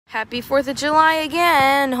Happy 4th of July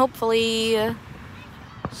again, hopefully.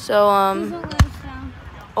 So,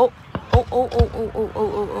 oh.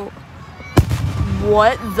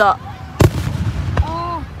 What the?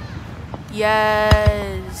 Oh.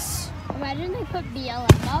 Yes. Imagine they put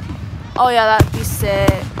BLM up. Oh yeah, that'd be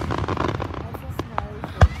sick.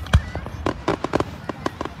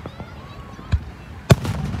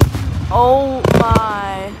 Oh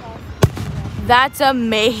my. That's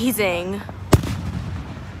amazing.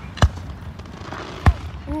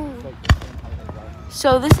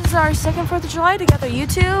 So this is our second 4th of July together,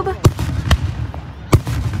 YouTube.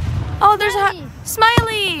 Oh, there's a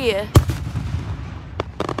Smiley.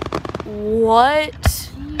 What?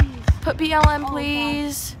 Jeez. Put BLM,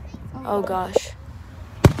 please. Oh gosh.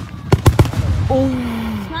 Oh.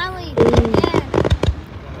 Smiley. Yeah.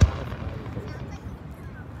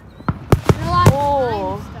 There's a lot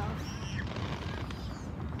of stuff.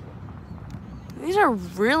 These are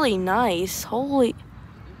really nice. Holy.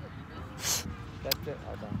 That's it.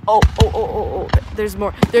 Oh. There's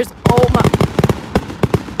more. Oh my.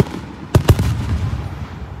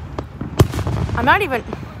 I'm not even.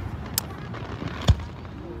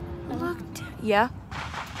 Look. Yeah.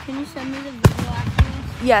 Can you send me the video after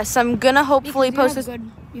this? Yes, I'm gonna hopefully Because post this.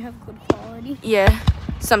 You have good quality. Yeah,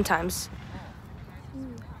 sometimes.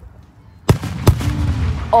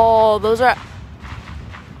 Oh,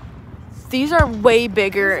 these are way I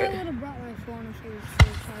bigger. would have brought my phone if it was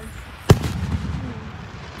full charge.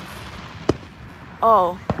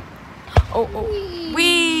 Oh.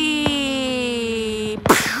 Wee.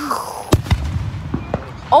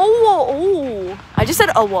 Oh. I just said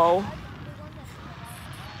oh, whoa.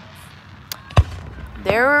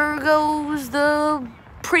 There goes the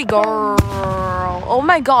pretty girl. Oh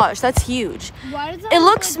my gosh, that's huge. Why does that It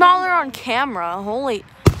look looks like smaller one on camera. Holy.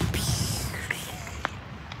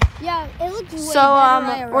 Yeah, it looks way So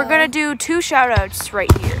better we're gonna IRL. do 2 shout outs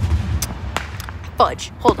right here.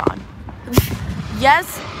 Fudge. Hold on.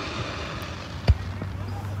 Yes.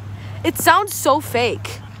 It sounds so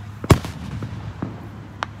fake.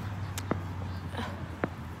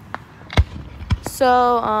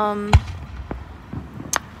 So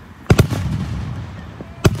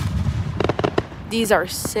these are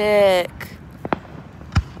sick.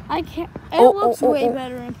 I can't. It Oh, looks oh, way oh.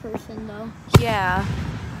 better in person though. Yeah.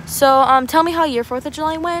 So tell me how your 4th of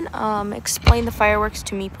July went. Explain the fireworks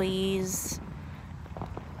to me, please.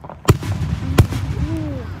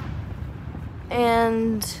 Ooh.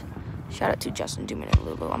 And shout out to Justin Duman and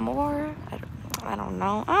Lulu Amor. I don't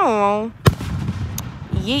know.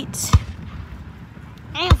 Yeet.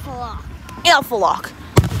 Alpha lock.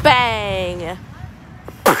 Bang.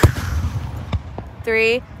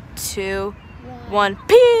 3, 2, 1.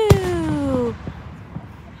 Pew.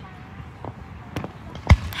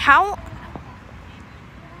 How?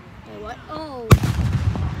 Wait, what? Oh.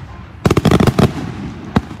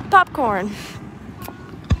 Popcorn.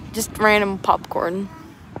 Just random popcorn.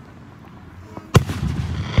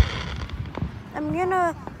 I'm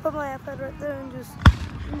gonna put my iPad right there and just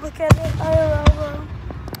look at it IRL though.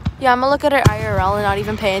 Yeah, I'm gonna look at it IRL and not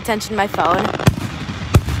even pay attention to my phone.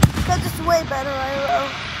 Because it's way better IRL.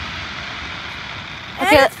 And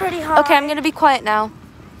Okay, it's pretty hot. Okay, I'm gonna be quiet now.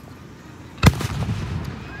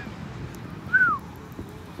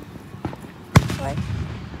 What?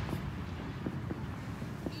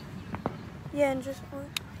 Yeah, and just one.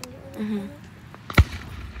 Mhm.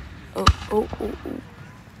 Oh.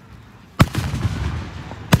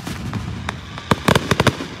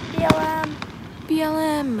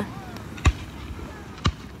 BLM.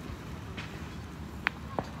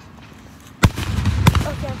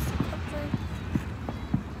 Okay, I'm still capturing.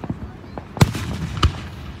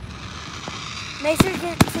 Make sure to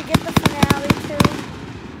get the finale too.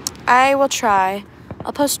 I will try.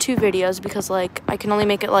 I'll post 2 videos because like I can only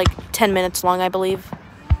make it like 10 minutes long, I believe.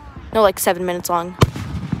 No, like 7 minutes long.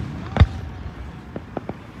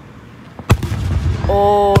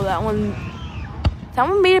 Oh, that one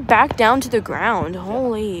made it back down to the ground.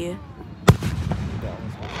 Holy.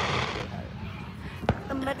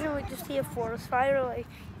 Imagine we just see a forest fire like.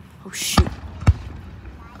 Oh shoot.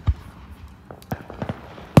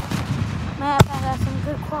 My iPad has some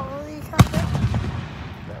good quality content.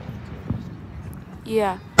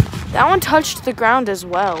 Yeah. That one touched the ground as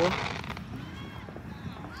well.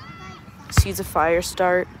 See the fire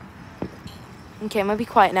start. Okay, I'm gonna be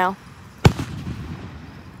quiet now.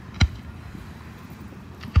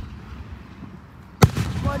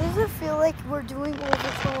 What does it feel like we're doing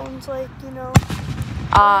overtones, like, you know?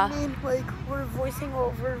 Ah. I mean, like, we're voicing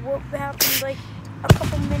over what happened, like, a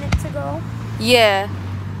couple minutes ago. Yeah.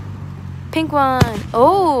 Pink one.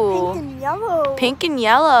 Oh. Pink and yellow. Pink and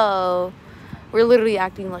yellow. We're literally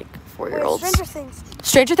acting like Wait, 4-year-olds. Stranger Things.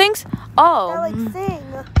 Stranger Things? Oh. That like thing.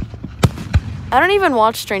 I don't even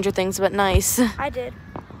watch Stranger Things, but nice. I did.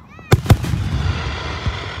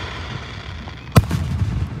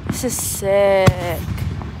 This is sick.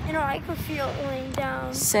 You know, I could feel it laying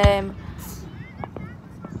down. Same.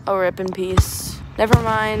 Oh, rip in peace. Never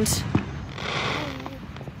mind.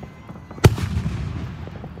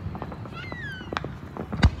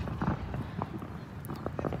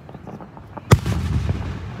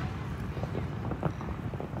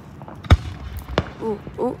 Ooh,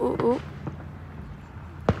 ooh, ooh, ooh.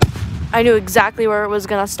 I knew exactly where it was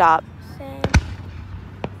gonna stop. Same.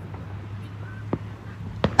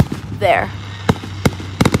 There.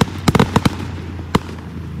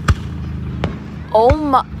 Oh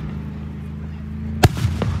my.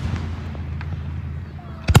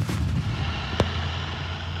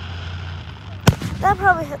 That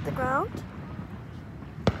probably hit the ground.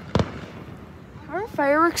 How are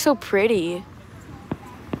fireworks so pretty?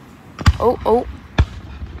 Oh, oh.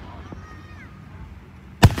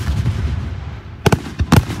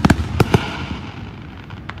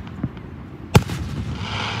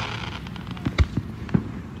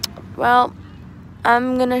 Well,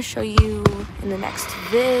 I'm gonna show you in the next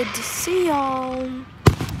vid. See y'all.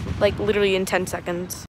 Like literally in 10 seconds.